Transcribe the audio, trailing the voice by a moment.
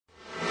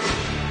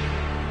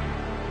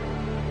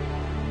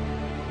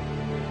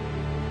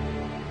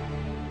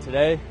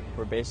Today,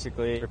 we're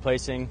basically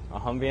replacing a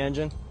Humvee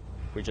engine.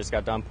 We just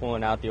got done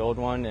pulling out the old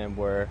one and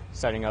we're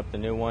setting up the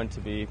new one to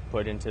be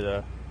put into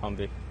the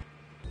Humvee.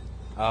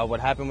 What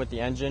happened with the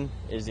engine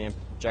is the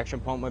injection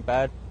pump went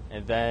bad,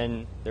 and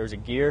then there was a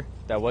gear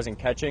that wasn't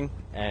catching,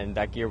 and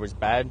that gear was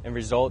bad. As a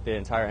result, the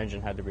entire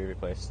engine had to be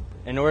replaced.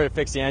 In order to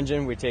fix the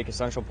engine, we take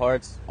essential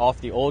parts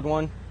off the old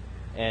one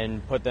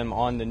and put them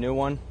on the new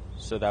one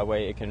so that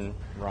way it can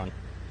run.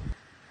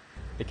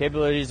 The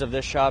capabilities of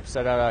this shop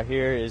set out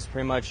here is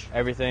pretty much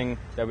everything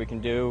that we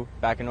can do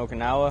back in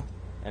Okinawa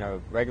in a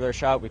regular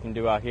shop we can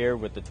do out here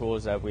with the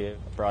tools that we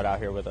brought out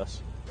here with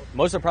us.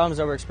 Most of the problems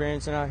that we're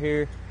experiencing out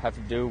here have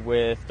to do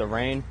with the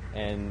rain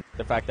and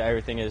the fact that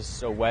everything is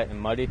so wet and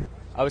muddy.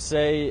 I would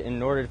say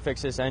in order to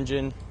fix this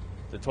engine,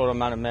 the total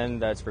amount of men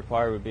that's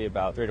required would be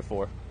about 3 to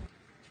 4.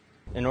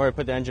 In order to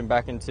put the engine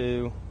back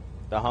into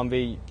the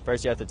Humvee,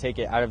 first you have to take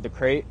it out of the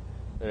crate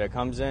that it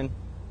comes in,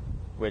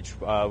 which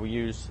we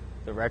use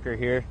the wrecker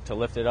here to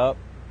lift it up,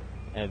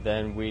 and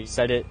then we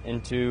set it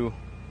into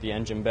the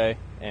engine bay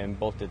and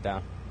bolt it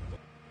down.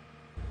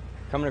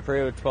 Coming to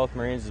Korea with 12th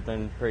Marines has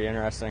been pretty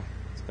interesting.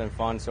 It's been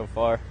fun so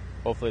far.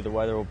 Hopefully the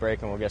weather will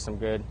break and we'll get some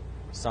good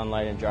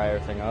sunlight and dry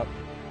everything up.